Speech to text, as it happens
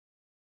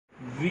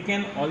we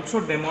can also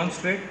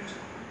demonstrate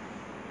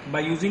by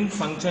using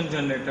function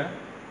generator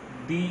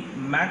the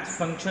math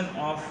function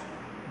of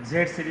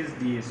Z series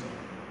DSO.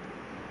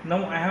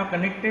 Now I have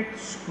connected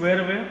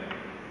square wave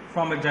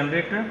from a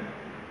generator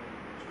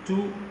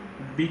to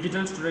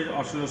digital storage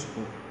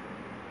oscilloscope.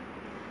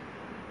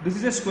 This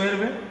is a square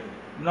wave.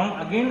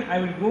 Now again I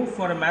will go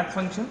for a math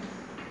function.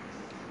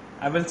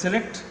 I will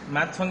select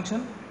math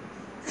function,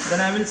 then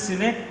I will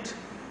select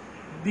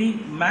the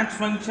math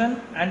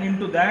function, and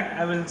into that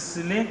I will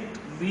select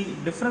the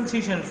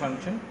differentiation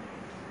function.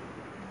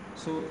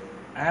 So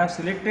I have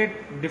selected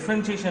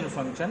differentiation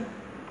function.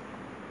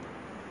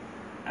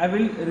 I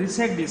will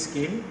reset the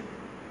scale,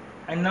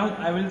 and now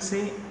I will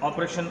say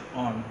operation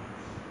on.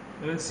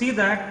 You will see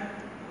that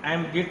I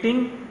am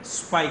getting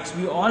spikes.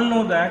 We all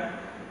know that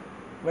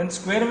when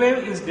square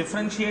wave is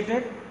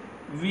differentiated,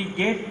 we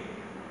get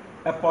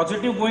a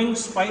positive going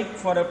spike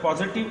for a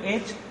positive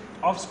edge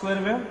of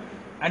square wave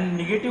and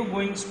negative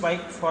going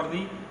spike for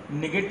the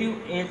negative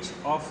edge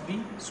of the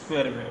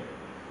square wave.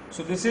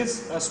 So this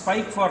is a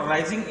spike for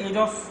rising edge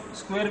of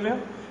square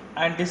wave,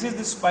 and this is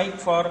the spike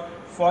for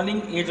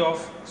falling edge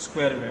of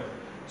square wave.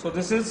 So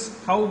this is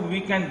how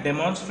we can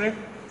demonstrate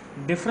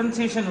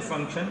differentiation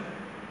function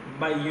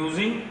by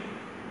using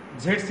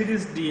Z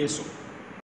series DSO.